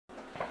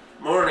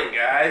Morning,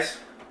 guys.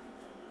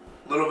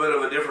 A little bit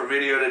of a different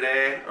video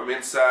today. I'm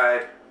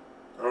inside.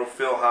 I don't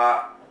feel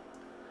hot,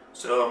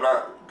 so I'm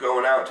not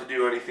going out to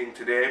do anything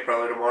today,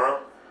 probably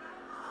tomorrow.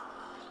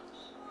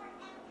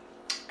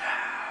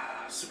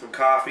 Sipping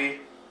coffee.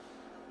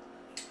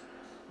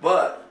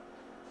 But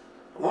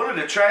I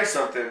wanted to try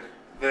something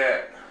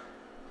that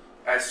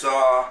I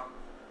saw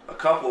a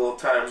couple of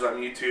times on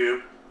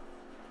YouTube,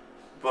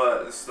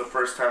 but this is the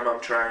first time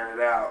I'm trying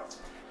it out.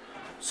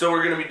 So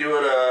we're going to be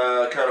doing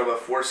a kind of a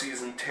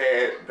 4-season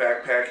tent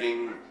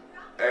backpacking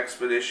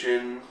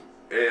expedition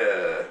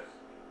in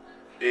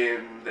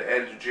the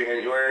end of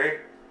January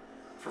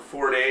for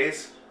 4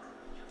 days.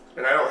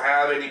 And I don't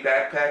have any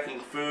backpacking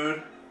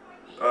food.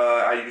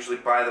 I usually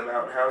buy the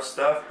Mountain House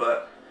stuff,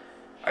 but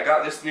I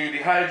got this new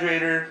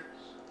dehydrator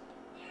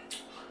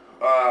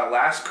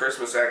last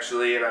Christmas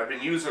actually, and I've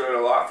been using it a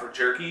lot for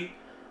jerky,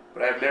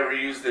 but I've never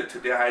used it to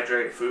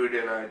dehydrate food,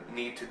 and I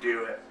need to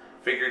do it.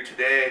 Figured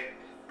today,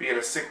 being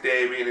a sick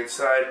day, being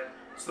inside,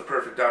 it's the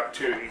perfect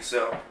opportunity.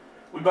 So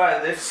we buy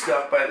this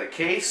stuff by the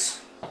case.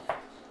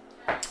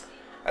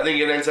 I think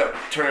it ends up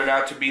turning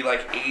out to be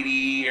like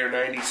 80 or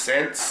 90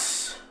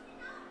 cents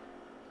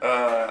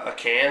a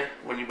can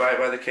when you buy it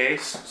by the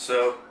case.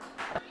 So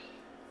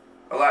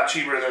a lot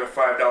cheaper than a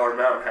 $5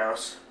 Mountain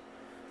House.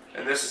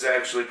 And this is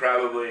actually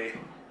probably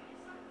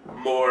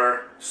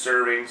more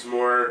servings,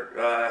 more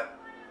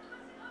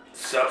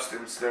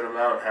substance than a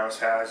Mountain House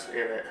has in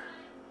it.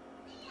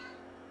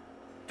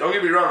 Don't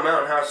get me wrong,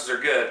 Mountain Houses are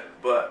good,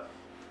 but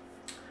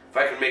if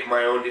I can make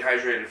my own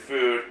dehydrated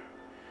food,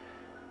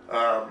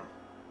 I'm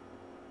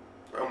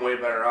way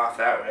better off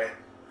that way.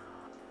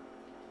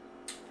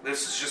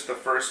 This is just the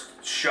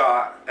first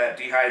shot at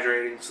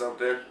dehydrating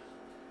something,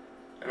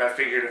 and I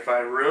figured if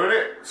I ruin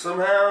it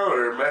somehow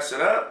or mess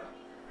it up,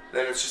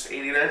 then it's just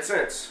 89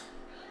 cents.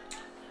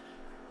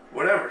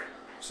 Whatever.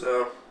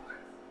 So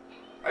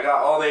I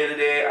got all day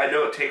today. I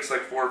know it takes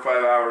like 4 or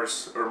 5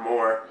 hours or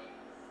more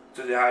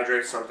to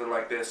dehydrate something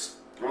like this.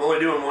 I'm only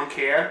doing 1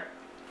 can.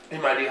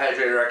 In my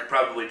dehydrator I could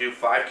probably do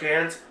 5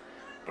 cans,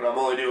 but I'm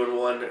only doing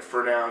 1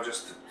 for now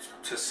just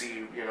to see,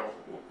 you know,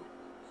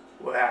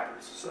 what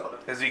happens. So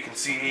as you can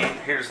see,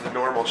 here's the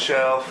normal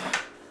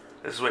shelf.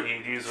 This is what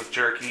you'd use with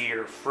jerky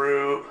or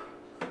fruit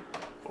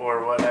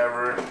or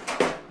whatever.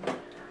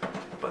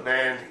 But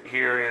then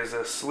here is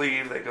a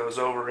sleeve that goes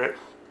over it.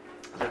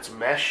 That's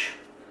mesh.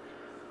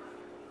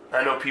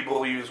 I know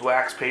people use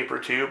wax paper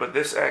too, but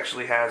this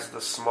actually has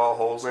the small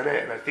holes in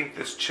it, and I think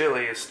this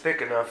chili is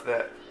thick enough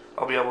that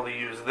I'll be able to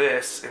use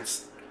this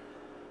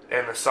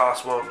and the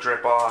sauce won't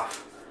drip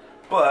off.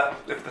 But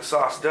if the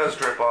sauce does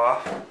drip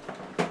off,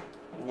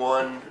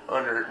 one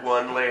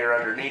layer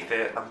underneath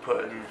it, I'm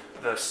putting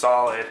the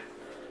solid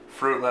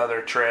fruit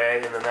leather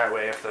tray, and then that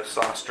way if the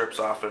sauce drips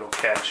off, it'll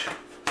catch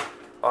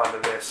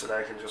onto this and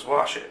I can just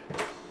wash it.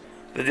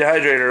 The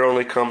dehydrator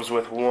only comes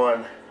with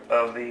 1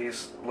 of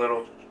these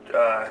little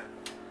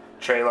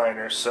tray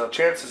liners, so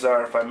chances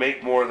are if I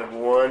make more than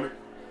 1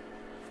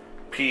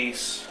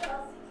 piece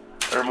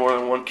or more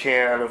than 1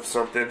 can of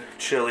something,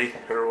 chili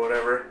or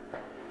whatever,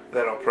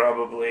 then I'll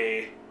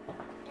probably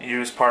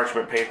use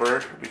parchment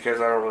paper because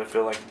I don't really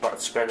feel like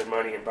spending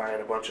money and buying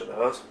a bunch of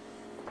those.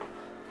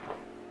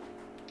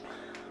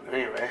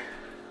 Anyway,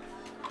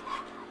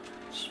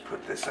 just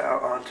put this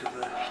out onto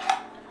the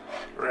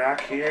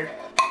rack here.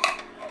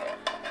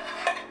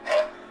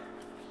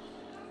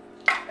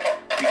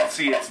 You can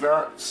see it's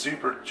not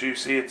super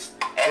juicy, it's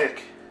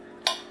thick.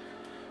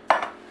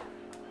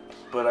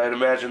 But I'd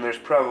imagine there's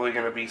probably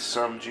going to be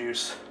some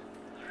juice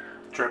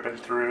dripping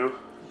through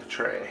the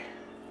tray.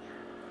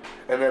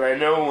 And then I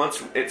know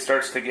once it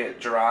starts to get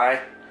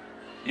dry,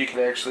 you can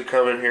actually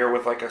come in here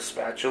with like a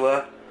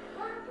spatula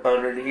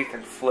underneath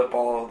and flip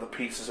all of the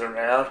pieces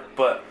around.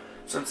 But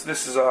since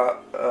this is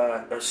a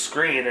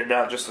screen and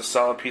not just a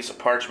solid piece of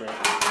parchment,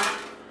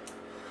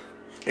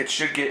 it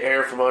should get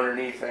air from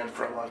underneath and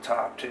from on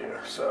top too.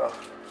 So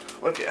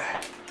look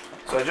at.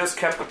 So I just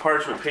kept the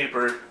parchment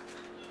paper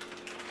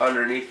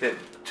underneath it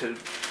to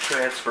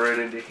transfer it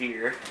into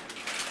here.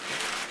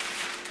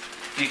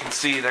 You can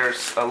see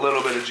there's a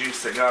little bit of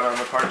juice that got on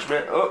the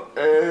parchment. Oh,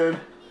 and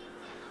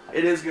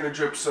it is going to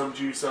drip some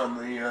juice on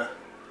the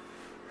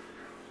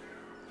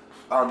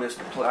on this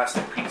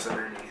plastic piece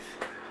underneath.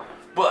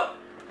 But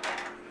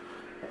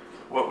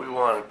what we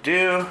want to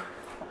do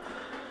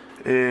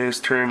is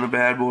turn the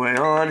bad boy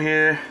on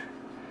here.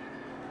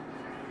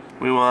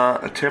 We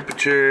want a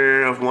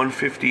temperature of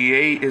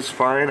 158 is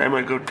fine. I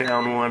might go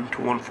down 1 to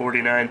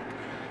 149.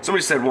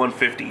 Somebody said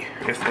 150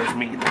 if there's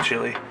meat in the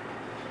chili.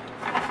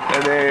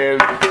 And then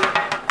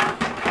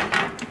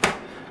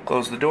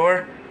close the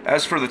door.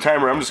 As for the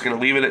timer, I'm just going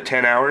to leave it at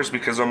 10 hours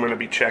because I'm going to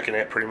be checking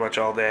it pretty much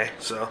all day.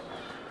 So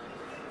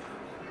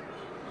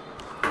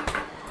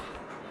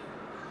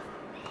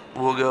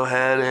we'll go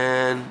ahead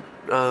and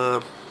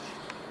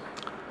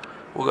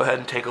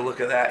take a look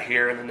at that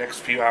here in the next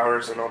few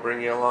hours, and I'll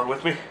bring you along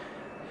with me.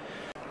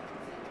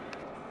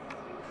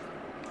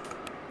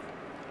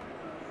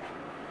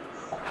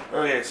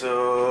 Okay,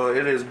 so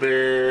it has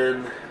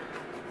been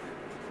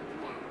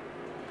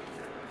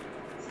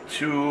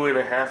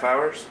 2.5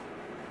 hours.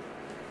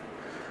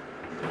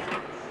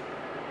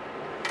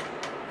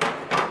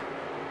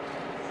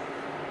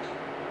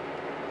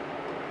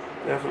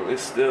 Definitely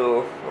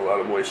still a lot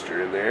of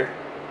moisture in there,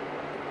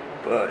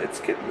 but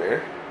it's getting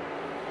there.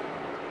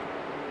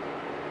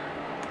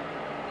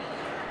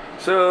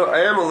 So I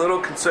am a little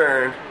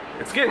concerned.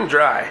 It's getting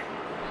dry,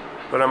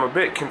 but I'm a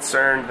bit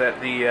concerned that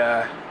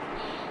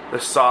the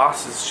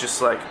sauce is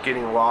just like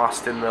getting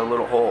lost in the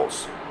little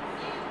holes.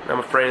 I'm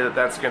afraid that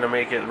that's going to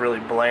make it really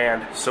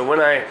bland. So when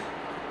I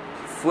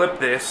flip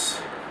this,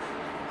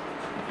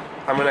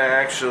 I'm going to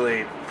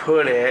actually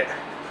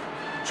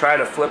try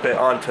to flip it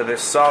onto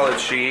this solid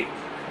sheet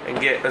and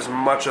get as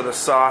much of the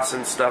sauce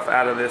and stuff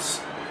out of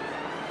this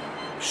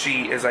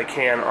sheet as I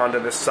can onto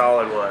this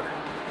solid one.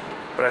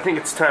 But I think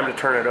it's time to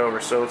turn it over,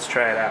 so let's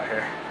try it out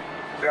here.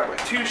 I got my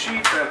 2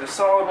 sheets. I have the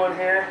solid one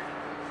here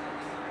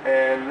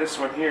and this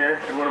one here,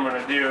 and what I'm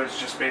going to do is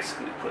just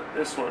basically put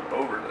this one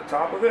over the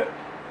top of it,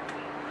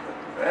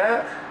 like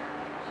that,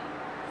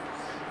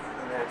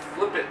 and then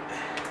flip it,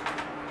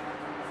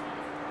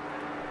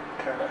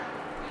 kind of.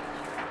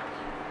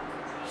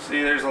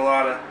 See, there's a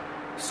lot of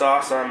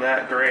sauce on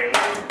that grain.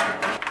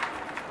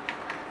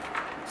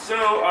 So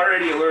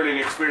already a learning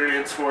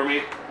experience for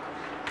me.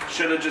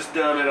 Should have just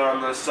done it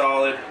on the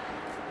solid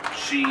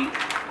sheet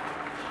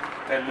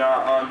and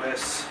not on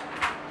this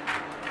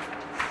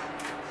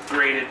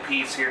grated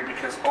piece here,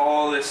 because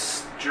all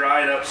this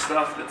dried up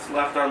stuff that's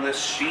left on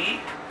this sheet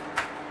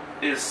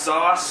is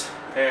sauce,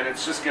 and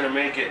it's just going to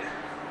make it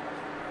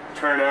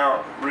turn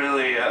out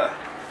really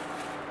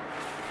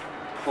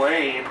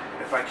plain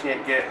if I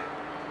can't get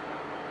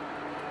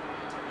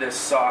this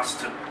sauce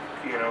to,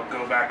 you know,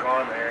 go back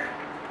on there.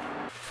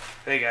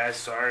 Hey guys,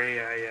 sorry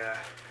I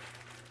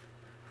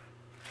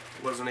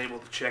wasn't able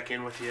to check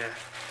in with you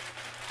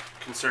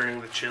concerning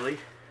the chili,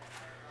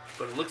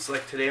 but it looks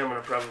like today I'm going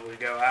to probably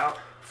go out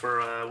for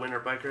a winter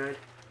bike ride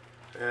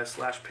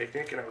slash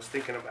picnic, and I was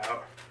thinking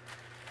about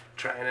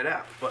trying it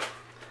out. But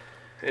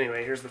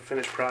anyway, here's the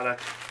finished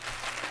product.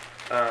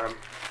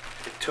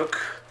 It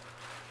took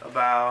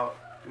about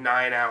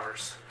 9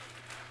 hours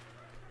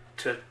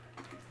to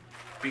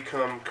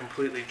become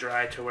completely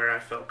dry to where I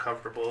felt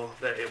comfortable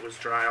that it was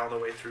dry all the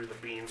way through. The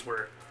beans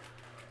were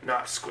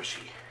not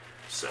squishy.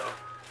 So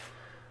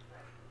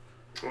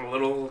I'm a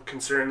little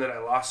concerned that I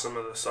lost some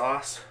of the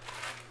sauce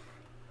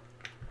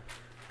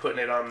putting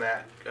it on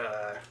that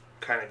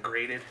kind of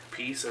grated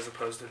piece as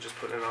opposed to just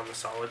putting it on the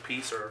solid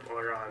piece or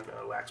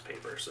on wax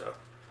paper. So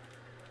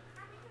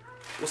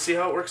we'll see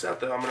how it works out,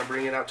 though. I'm going to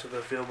bring it out to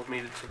the field with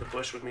me, to the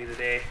bush with me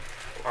today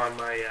on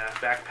my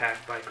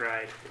backpack bike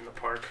ride in the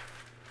park.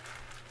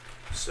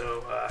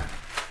 So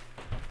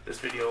this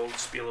video will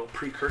just be a little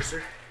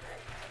precursor,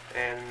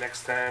 and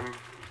next time,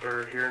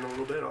 or here in a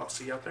little bit, I'll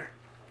see you out there.